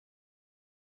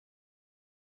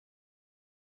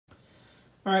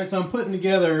Alright, so I'm putting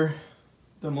together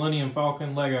the Millennium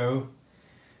Falcon Lego,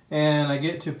 and I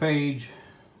get to page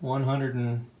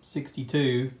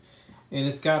 162, and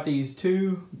it's got these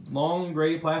two long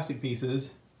gray plastic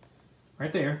pieces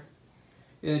right there,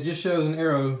 and it just shows an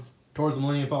arrow towards the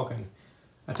Millennium Falcon.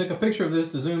 I took a picture of this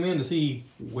to zoom in to see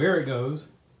where it goes.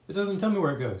 It doesn't tell me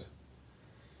where it goes.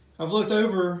 I've looked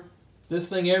over this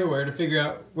thing everywhere to figure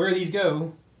out where these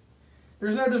go.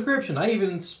 There's no description. I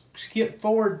even skipped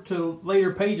forward to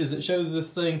later pages that shows this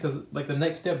thing because like the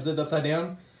next step is it upside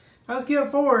down. I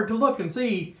skipped forward to look and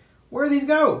see where these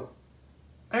go.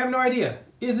 I have no idea.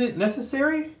 Is it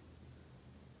necessary?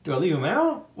 Do I leave them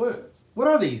out? What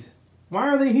are these? Why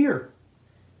are they here?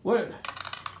 What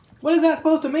is that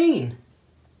supposed to mean?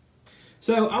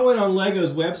 So I went on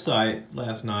Lego's website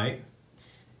last night,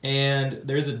 and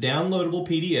there's a downloadable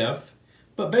PDF,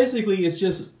 but basically it's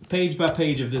just page by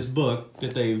page of this book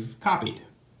that they've copied.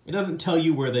 It doesn't tell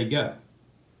you where they go.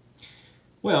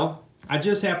 Well, I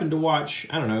just happened to watch,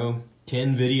 I don't know,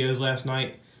 10 videos last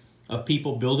night of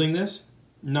people building this.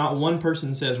 Not one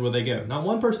person says where they go. Not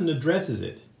one person addresses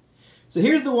it. So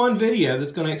here's the one video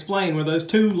that's going to explain where those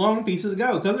two long pieces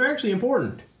go, because they're actually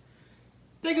important.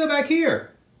 They go back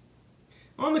here.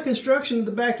 On the construction of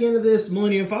the back end of this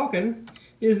Millennium Falcon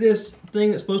is this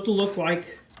thing that's supposed to look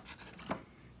like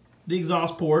the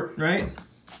exhaust port, right?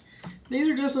 These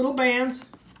are just little bands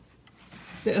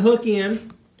that hook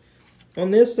in on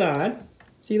this side.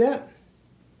 See that?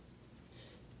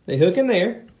 They hook in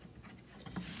there,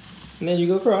 and then you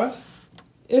go across.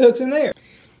 It hooks in there.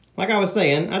 Like I was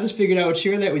saying, I just figured I would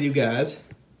share that with you guys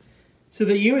so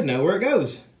that you would know where it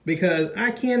goes, because I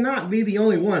cannot be the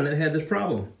only one that had this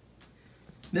problem.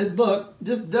 This book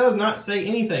just does not say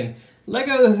anything.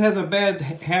 Lego has a bad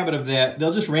habit of that.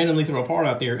 They'll just randomly throw a part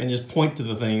out there and just point to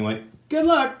the thing like, good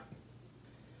luck.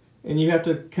 And you have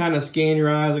to kind of scan your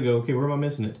eyes and go, okay, where am I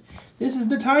missing it? This is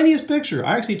the tiniest picture.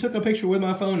 I actually took a picture with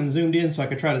my phone and zoomed in so I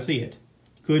could try to see it.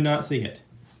 Could not see it.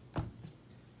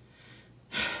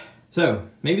 So,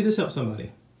 maybe this helps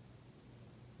somebody.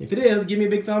 If it is, give me a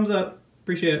big thumbs up.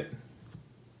 Appreciate it.